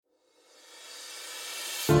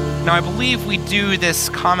Now, I believe we do this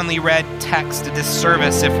commonly read text a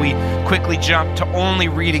disservice if we quickly jump to only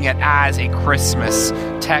reading it as a Christmas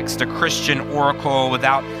text, a Christian oracle,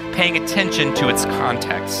 without paying attention to its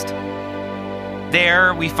context.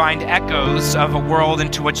 There we find echoes of a world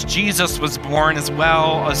into which Jesus was born as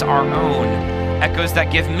well as our own. Echoes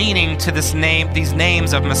that give meaning to these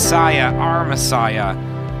names of Messiah,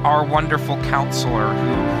 our wonderful counselor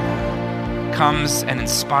who comes and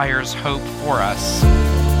inspires hope for us.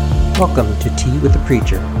 Welcome to Tea with the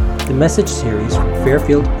Preacher, the message series from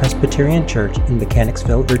Fairfield Presbyterian Church in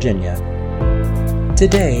Mechanicsville, Virginia.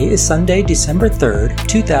 Today is Sunday, December 3rd,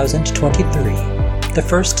 2023, the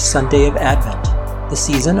first Sunday of Advent, the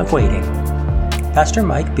season of waiting. Pastor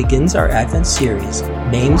Mike begins our Advent series,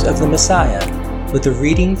 Names of the Messiah, with a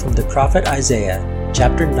reading from the prophet Isaiah,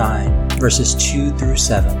 chapter 9, verses 2 through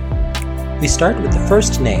 7. We start with the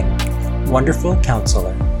first name, Wonderful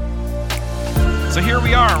Counselor. So here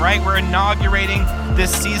we are, right? We're inaugurating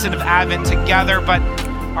this season of Advent together, but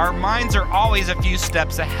our minds are always a few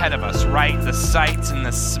steps ahead of us, right? The sights and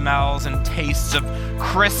the smells and tastes of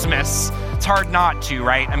Christmas. It's hard not to,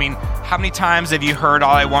 right? I mean, how many times have you heard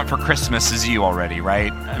All I Want for Christmas Is You already,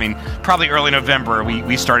 right? I mean, probably early November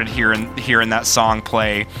we started hearing that song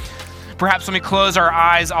play. Perhaps when we close our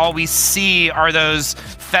eyes, all we see are those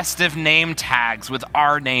festive name tags with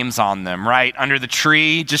our names on them, right? Under the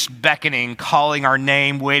tree, just beckoning, calling our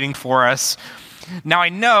name, waiting for us. Now, I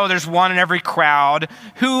know there's one in every crowd.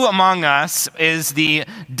 Who among us is the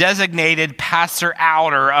designated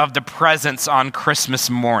passer-outer of the presents on Christmas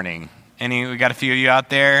morning? We got a few of you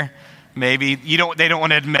out there? Maybe. They don't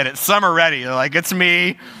want to admit it. Some are ready. They're like, it's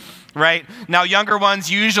me. Right? Now, younger ones,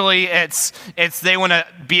 usually it's they want to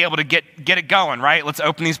be able to get it going, right? Let's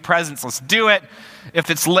open these presents. Let's do it. If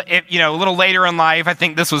a little later in life, I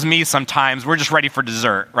think this was me sometimes, we're just ready for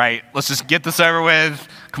dessert, right? Let's just get this over with.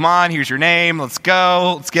 Come on, here's your name. Let's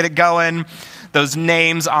go. Let's get it going. Those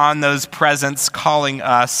names on those presents calling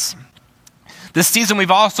us. This season,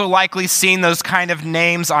 we've also likely seen those kind of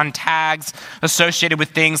names on tags associated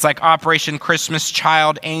with things like Operation Christmas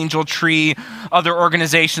Child, Angel Tree, other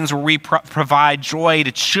organizations where we provide joy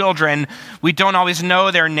to children. We don't always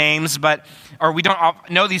know their names, or we don't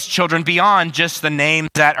know these children beyond just the names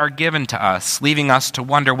that are given to us, leaving us to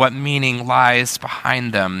wonder what meaning lies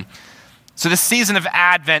behind them. So this season of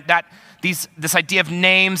Advent, this idea of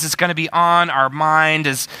names is going to be on our mind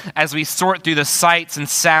as we sort through the sights and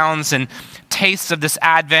sounds and tastes of this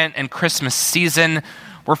Advent and Christmas season.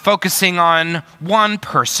 We're focusing on one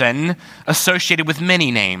person associated with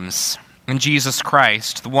many names, in Jesus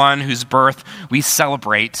Christ, the one whose birth we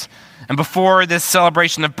celebrate. And before this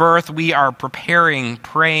celebration of birth, we are preparing,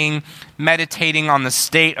 praying, meditating on the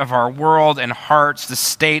state of our world and hearts, the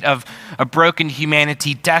state of a broken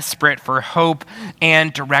humanity desperate for hope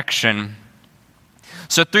and direction.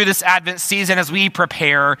 So through this Advent season, as we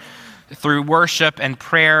prepare through worship and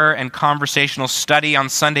prayer and conversational study on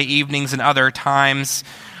Sunday evenings and other times,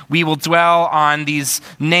 we will dwell on these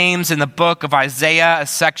names in the book of Isaiah, a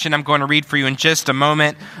section I'm going to read for you in just a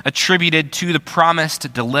moment, attributed to the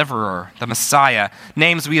promised deliverer, the Messiah.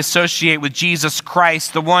 Names we associate with Jesus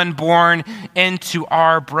Christ, the one born into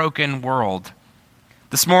our broken world.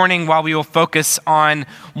 This morning, while we will focus on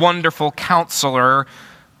Wonderful Counselor,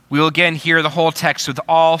 we will again hear the whole text with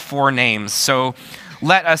all four names. So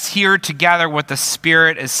let us hear together what the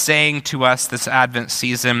Spirit is saying to us this Advent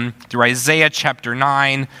season through Isaiah chapter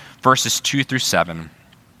 9, verses 2 through 7.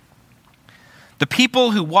 The people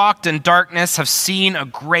who walked in darkness have seen a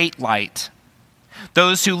great light.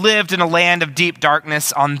 Those who lived in a land of deep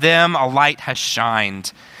darkness, on them a light has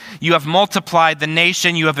shined. You have multiplied the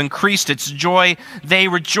nation, you have increased its joy. They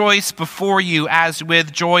rejoice before you as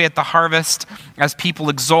with joy at the harvest, as people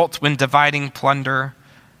exult when dividing plunder.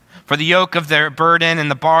 For the yoke of their burden and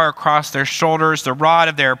the bar across their shoulders, the rod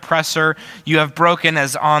of their oppressor, you have broken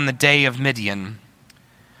as on the day of Midian.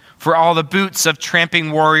 For all the boots of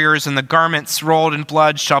tramping warriors and the garments rolled in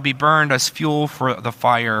blood shall be burned as fuel for the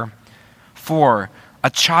fire. For a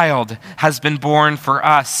child has been born for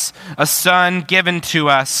us, a son given to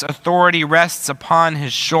us. Authority rests upon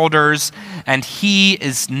his shoulders, and he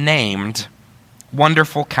is named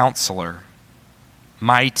Wonderful Counselor,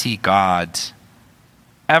 Mighty God,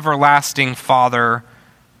 Everlasting Father,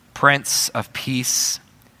 Prince of Peace.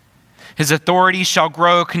 His authority shall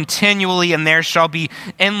grow continually, and there shall be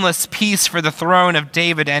endless peace for the throne of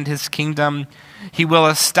David and his kingdom. He will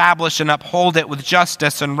establish and uphold it with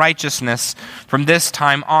justice and righteousness from this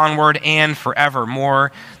time onward and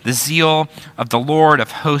forevermore. The zeal of the Lord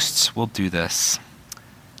of hosts will do this.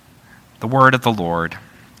 The word of the Lord.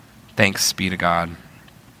 Thanks be to God.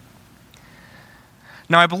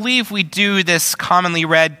 Now, I believe we do this commonly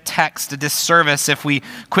read text a disservice if we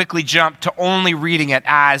quickly jump to only reading it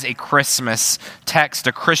as a Christmas text,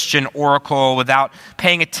 a Christian oracle, without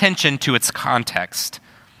paying attention to its context.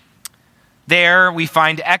 There we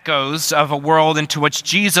find echoes of a world into which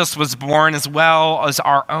Jesus was born as well as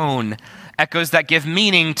our own, echoes that give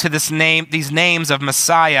meaning to these names of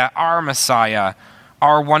Messiah,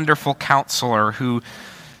 our wonderful counselor who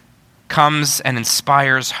comes and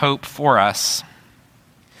inspires hope for us.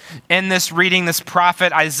 In this reading, this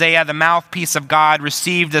prophet Isaiah, the mouthpiece of God,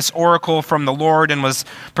 received this oracle from the Lord and was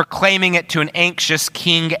proclaiming it to an anxious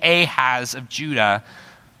king, Ahaz of Judah.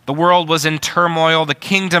 The world was in turmoil. The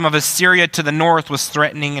kingdom of Assyria to the north was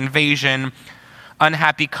threatening invasion.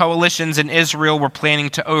 Unhappy coalitions in Israel were planning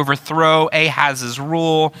to overthrow Ahaz's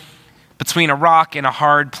rule. Between a rock and a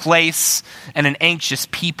hard place and an anxious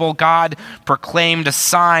people, God proclaimed a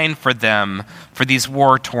sign for them, for these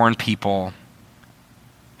war-torn people.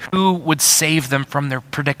 Who would save them from their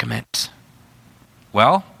predicament?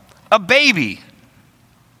 Well, a baby.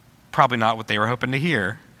 Probably not what they were hoping to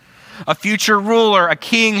hear. A future ruler, a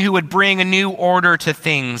king who would bring a new order to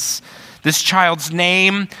things. This child's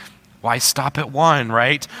name, why stop at one,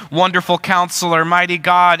 right? Wonderful Counselor, Mighty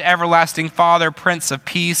God, Everlasting Father, Prince of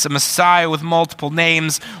Peace, a Messiah with multiple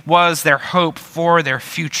names was their hope for their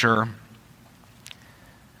future.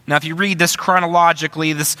 Now, if you read this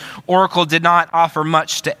chronologically, this oracle did not offer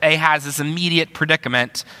much to Ahaz's immediate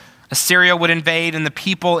predicament. Assyria would invade and the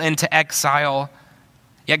people into exile.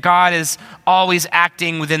 Yet God is always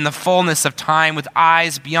acting within the fullness of time with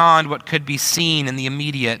eyes beyond what could be seen in the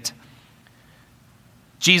immediate.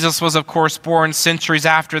 Jesus was, of course, born centuries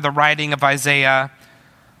after the writing of Isaiah.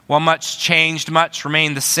 While much changed, much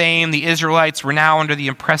remained the same. The Israelites were now under the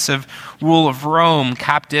oppressive rule of Rome,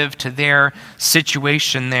 captive to their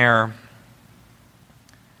situation there.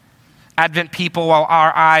 Advent people, while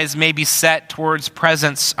our eyes may be set towards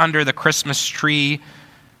presents under the Christmas tree,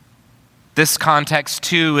 this context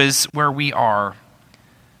too is where we are.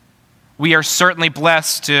 We are certainly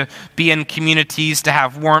blessed to be in communities, to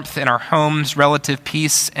have warmth in our homes, relative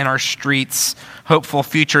peace in our streets, hopeful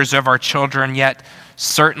futures of our children, yet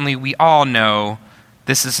certainly we all know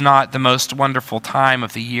this is not the most wonderful time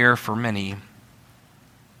of the year for many.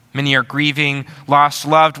 Many are grieving lost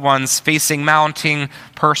loved ones, facing mounting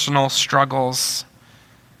personal struggles.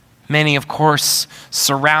 Many, of course,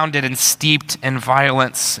 surrounded and steeped in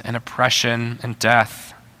violence and oppression and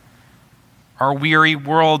death. Our weary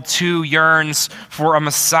world too yearns for a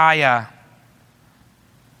Messiah,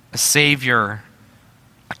 a Savior,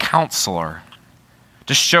 a counselor,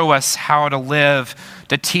 to show us how to live,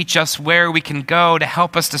 to teach us where we can go, to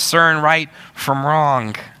help us discern right from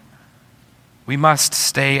wrong. We must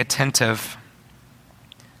stay attentive.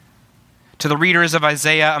 To the readers of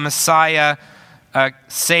Isaiah, a Messiah, a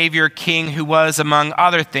Savior, King who was, among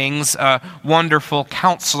other things, a wonderful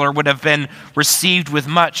counselor, would have been received with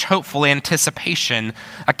much hopeful anticipation.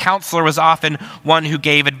 A counselor was often one who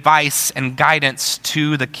gave advice and guidance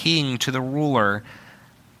to the king, to the ruler.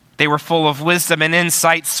 They were full of wisdom and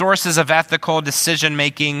insight, sources of ethical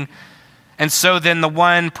decision-making. And so then the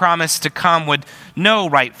one promised to come would know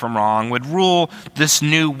right from wrong, would rule this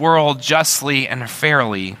new world justly and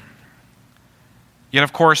fairly. Yet,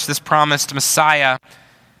 of course, this promised Messiah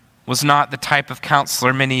was not the type of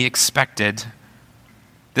counselor many expected.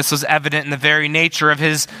 This was evident in the very nature of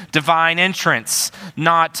his divine entrance,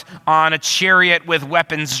 not on a chariot with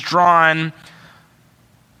weapons drawn,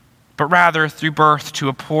 but rather through birth to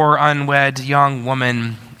a poor, unwed young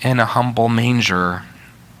woman in a humble manger.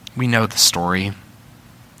 We know the story.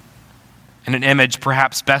 In an image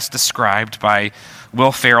perhaps best described by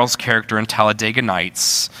Will Ferrell's character in Talladega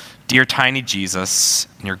Nights, dear tiny Jesus,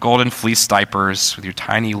 in your golden fleece diapers with your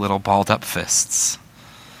tiny little balled-up fists.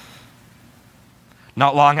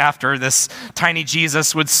 Not long after, this tiny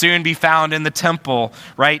Jesus would soon be found in the temple,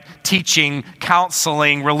 right? Teaching,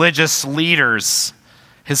 counseling religious leaders.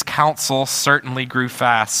 His counsel certainly grew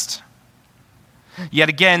fast. Yet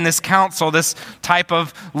again, this counsel, this type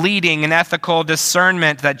of leading and ethical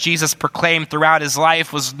discernment that Jesus proclaimed throughout his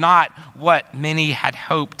life was not what many had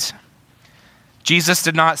hoped. Jesus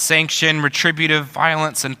did not sanction retributive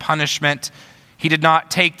violence and punishment. He did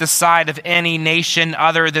not take the side of any nation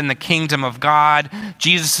other than the kingdom of God.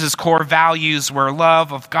 Jesus' core values were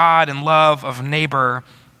love of God and love of neighbor.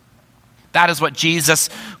 That is what Jesus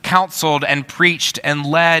counseled and preached and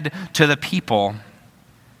led to the people.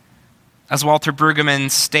 As Walter Brueggemann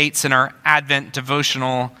states in our Advent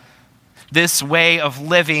devotional, this way of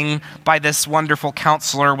living by this wonderful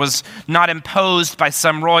counselor was not imposed by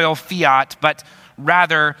some royal fiat, but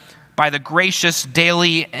rather by the gracious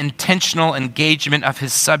daily intentional engagement of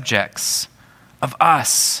his subjects, of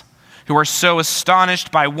us, who are so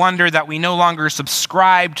astonished by wonder that we no longer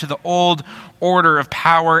subscribe to the old order of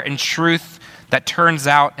power and truth that turns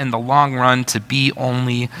out in the long run to be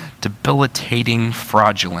only debilitating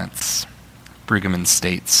fraudulence, Brueggemann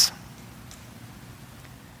states.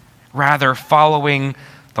 Rather, following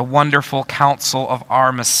the wonderful counsel of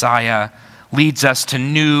our Messiah leads us to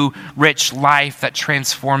new, rich life that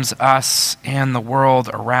transforms us and the world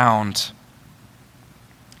around.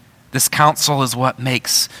 This counsel is what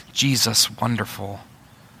makes Jesus wonderful.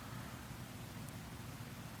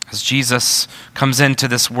 As Jesus comes into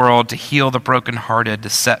this world to heal the brokenhearted, to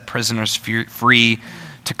set prisoners free,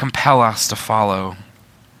 to compel us to follow.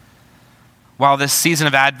 While this season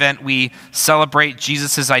of Advent we celebrate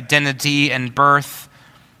Jesus' identity and birth,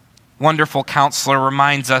 Wonderful Counselor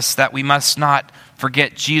reminds us that we must not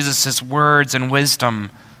forget Jesus' words and wisdom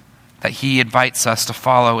that he invites us to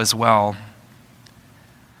follow as well.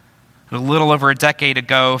 A little over a decade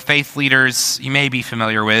ago, faith leaders you may be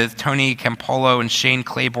familiar with, Tony Campolo and Shane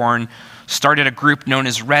Claiborne, started a group known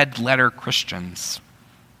as Red Letter Christians.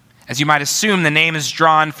 As you might assume, the name is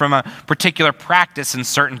drawn from a particular practice in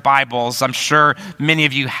certain Bibles. I'm sure many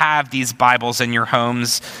of you have these Bibles in your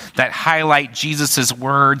homes that highlight Jesus'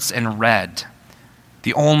 words in red,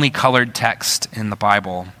 the only colored text in the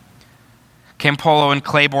Bible. Campolo and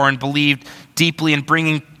Claiborne believed deeply in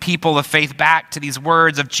bringing people of faith back to these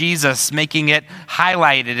words of Jesus, making it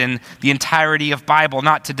highlighted in the entirety of Bible,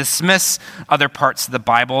 not to dismiss other parts of the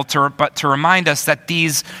Bible, but to remind us that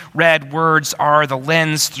these red words are the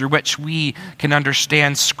lens through which we can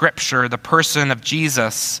understand Scripture, the person of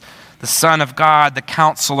Jesus, the Son of God, the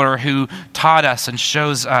Counselor who taught us and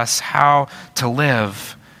shows us how to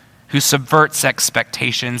live, who subverts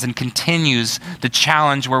expectations and continues to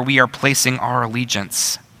challenge where we are placing our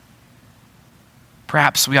allegiance.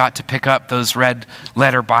 Perhaps we ought to pick up those red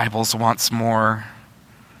letter Bibles once more.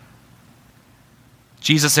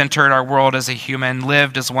 Jesus entered our world as a human,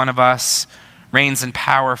 lived as one of us, reigns in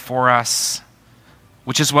power for us,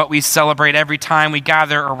 which is what we celebrate every time we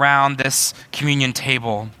gather around this communion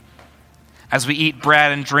table. As we eat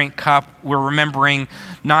bread and drink cup, we're remembering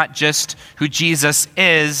not just who Jesus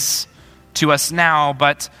is to us now,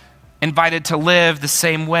 but invited to live the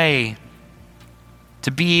same way,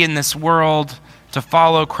 to be in this world, to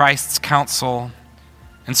follow Christ's counsel.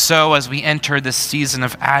 And so as we enter this season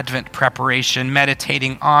of Advent preparation,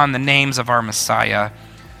 meditating on the names of our Messiah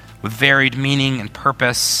with varied meaning and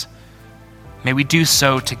purpose, may we do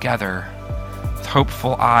so together with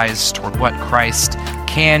hopeful eyes toward what Christ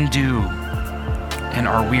can do in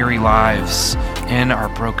our weary lives, in our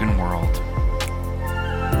broken world.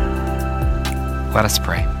 Let us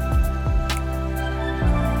pray.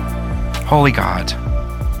 Holy God,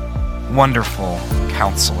 wonderful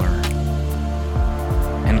Counselor,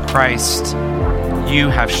 in Christ, you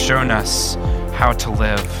have shown us how to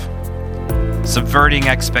live, subverting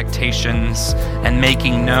expectations and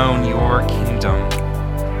making known your kingdom.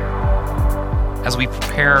 As we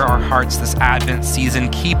prepare our hearts this Advent season,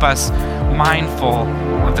 keep us mindful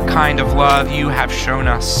of the kind of love you have shown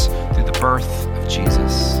us through the birth of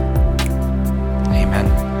Jesus. Amen.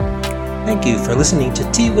 Thank you for listening to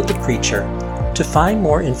Tea with the Preacher. To find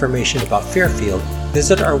more information about Fairfield,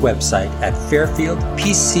 visit our website at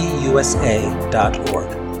fairfieldpcusa.org.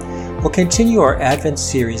 We'll continue our Advent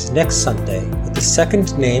series next Sunday with the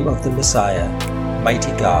second name of the Messiah,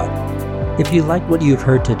 Mighty God. If you liked what you've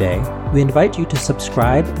heard today, we invite you to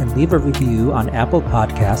subscribe and leave a review on Apple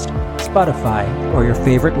Podcast, Spotify, or your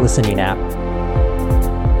favorite listening app.